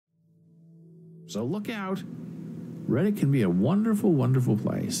So look out. Reddit can be a wonderful, wonderful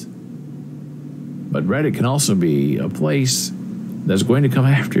place. But Reddit can also be a place that's going to come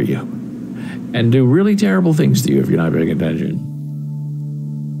after you and do really terrible things to you if you're not paying attention.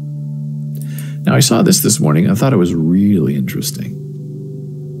 Now, I saw this morning. I thought it was really interesting.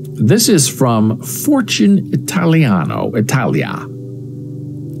 This is from Fortune Italiano, Italia.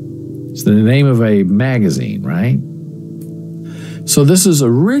 It's the name of a magazine, right? So this is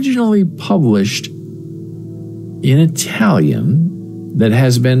originally published in Italian that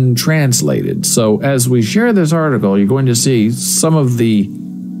has been translated. So as we share this article, you're going to see some of the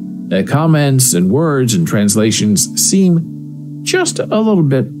comments and words and translations seem just a little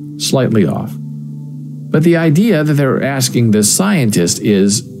bit slightly off. But the idea that they're asking this scientist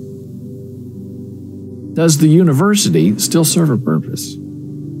is, does the university still serve a purpose?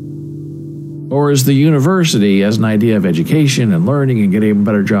 Or is the university, as an idea of education and learning and getting a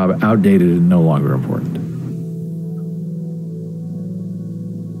better job, outdated and no longer important?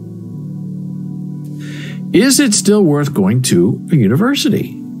 Is it still worth going to a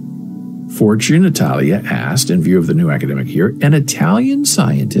university? Fortune Italia asked, in view of the new academic year, an Italian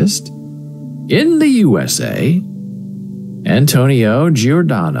scientist in the USA, Antonio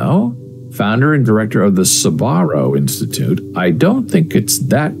Giordano, founder and director of the Sabaro Institute. I don't think it's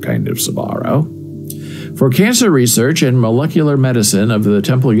that kind of Sabaro. For cancer research and molecular medicine of the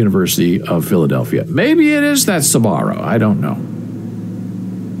Temple University of Philadelphia. Maybe it is that Sabaro. I don't know.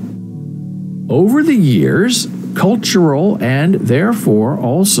 Over the years, cultural and therefore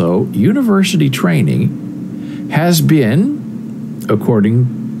also university training has been,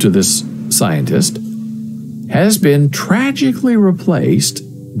 according to this scientist, has been tragically replaced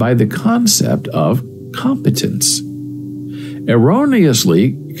by the concept of competence,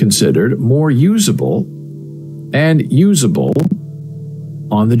 erroneously considered more usable and usable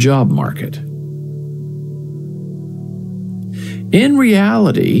on the job market. In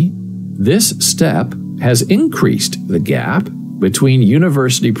reality, this step has increased the gap between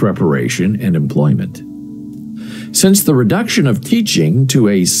university preparation and employment. Since the reduction of teaching to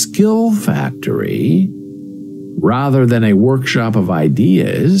a skill factory rather than a workshop of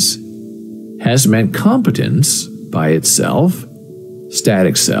ideas has meant competence by itself,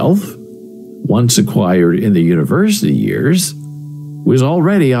 static self, once acquired in the university years, was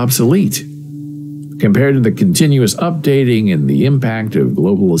already obsolete. Compared to the continuous updating and the impact of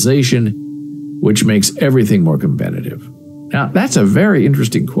globalization, which makes everything more competitive. Now, that's a very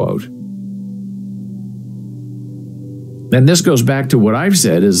interesting quote. And this goes back to what I've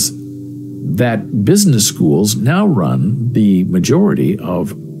said is that business schools now run the majority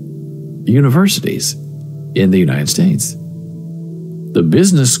of universities in the United States. The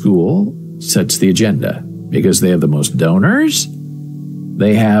business school sets the agenda because they have the most donors,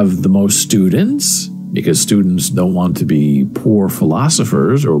 they have the most students, because students don't want to be poor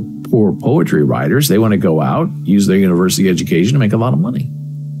philosophers or poor poetry writers. They want to go out, use their university education to make a lot of money.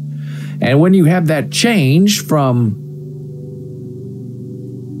 And when you have that change from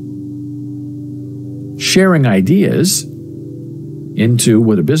sharing ideas into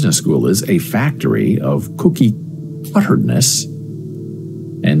what a business school is, a factory of cookie clutteredness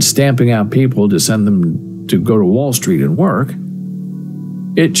and stamping out people to send them to go to Wall Street and work,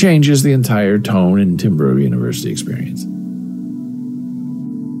 it changes the entire tone and timbre of university experience.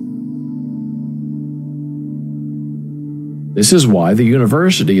 This is why the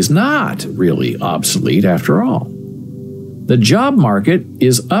university is not really obsolete after all. The job market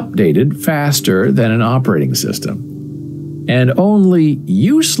is updated faster than an operating system, and only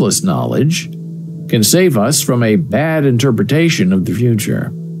useless knowledge can save us from a bad interpretation of the future.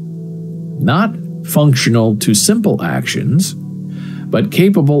 Not functional to simple actions, but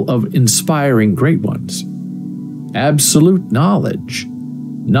capable of inspiring great ones. Absolute knowledge,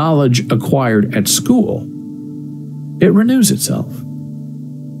 knowledge acquired at school, it renews itself.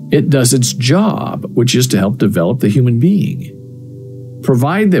 It does its job, which is to help develop the human being.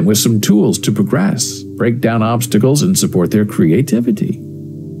 Provide them with some tools to progress, break down obstacles, and support their creativity.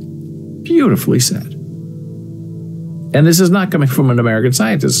 Beautifully said. And this is not coming from an American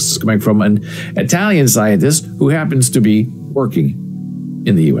scientist. It's coming from an Italian scientist who happens to be working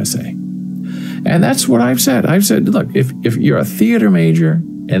in the USA. And that's what I've said. I've said, look, if you're a theater major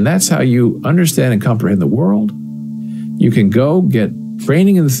and that's how you understand and comprehend the world, you can go get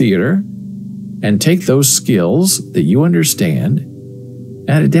training in the theater and take those skills that you understand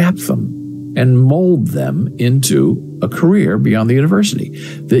and adapt them and mold them into a career beyond the university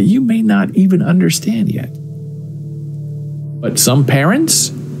that you may not even understand yet. But some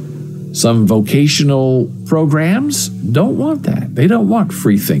parents Some vocational programs don't want that. They don't want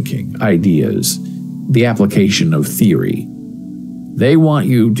free thinking, ideas, the application of theory. They want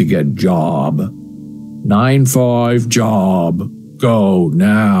you to get job, 9-5 job, go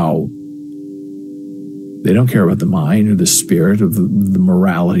now. They don't care about the mind or the spirit or the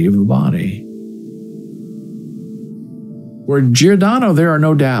morality of the body. For Giordano, there are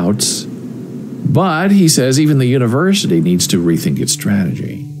no doubts, but he says even the university needs to rethink its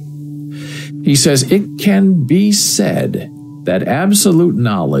strategy. He says it can be said that absolute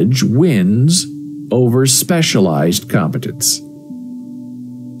knowledge wins over specialized competence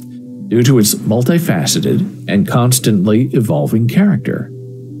due to its multifaceted and constantly evolving character,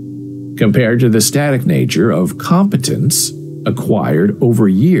 compared to the static nature of competence acquired over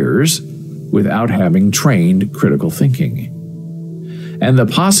years without having trained critical thinking, and the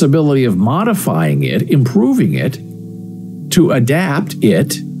possibility of modifying it, improving it, to adapt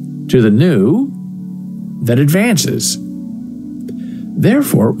it to the new that advances.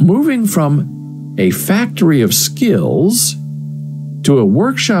 Therefore, moving from a factory of skills to a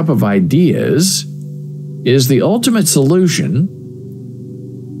workshop of ideas is the ultimate solution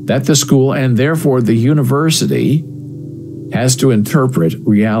that the school, and therefore the university, has to interpret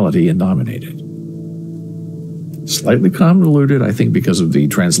reality and dominate it. Slightly convoluted, I think, because of the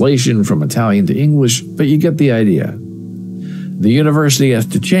translation from Italian to English, but you get the idea. The university has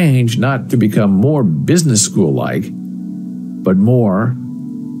to change, not to become more business school-like, but more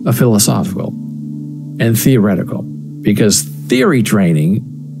philosophical and theoretical, because theory training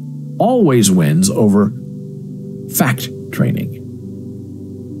always wins over fact training.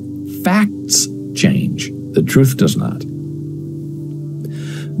 Facts change. The truth does not.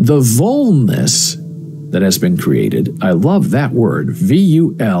 The vulnus that has been created, I love that word,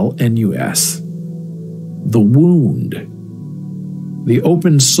 V-U-L-N-U-S. The wound, the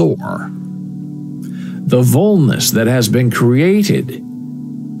open sore, the vulnus that has been created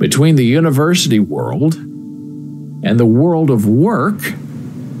between the university world and the world of work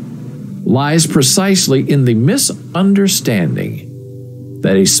lies precisely in the misunderstanding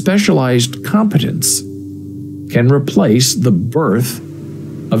that a specialized competence can replace the birth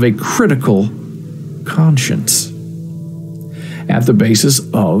of a critical conscience at the basis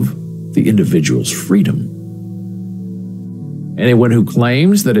of the individual's freedom. Anyone who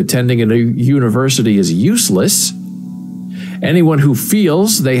claims that attending a university is useless, anyone who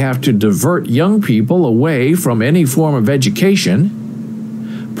feels they have to divert young people away from any form of education,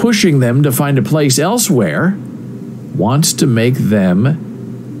 pushing them to find a place elsewhere, wants to make them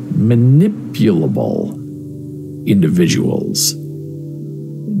manipulable individuals,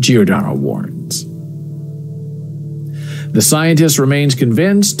 Giordano warns. The scientist remains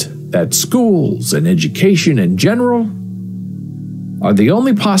convinced that schools and education in general are the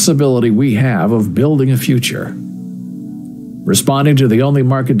only possibility we have of building a future, responding to the only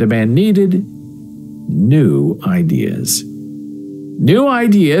market demand needed: new ideas. New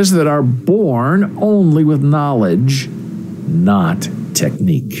ideas that are born only with knowledge, not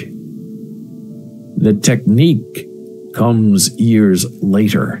technique. The technique comes years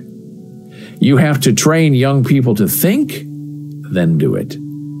later. You have to train young people to think, then do it.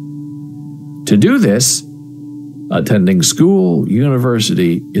 To do this, attending school,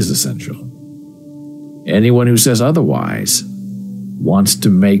 university is essential. Anyone who says otherwise wants to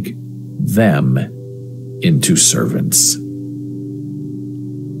make them into servants.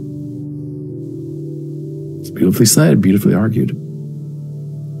 It's beautifully said, beautifully argued.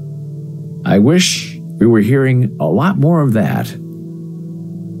 I wish we were hearing a lot more of that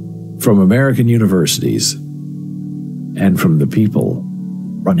from American universities and from the people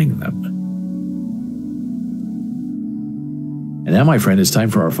running them. And now, my friend, it's time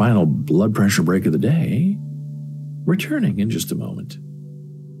for our final blood pressure break of the day, returning in just a moment.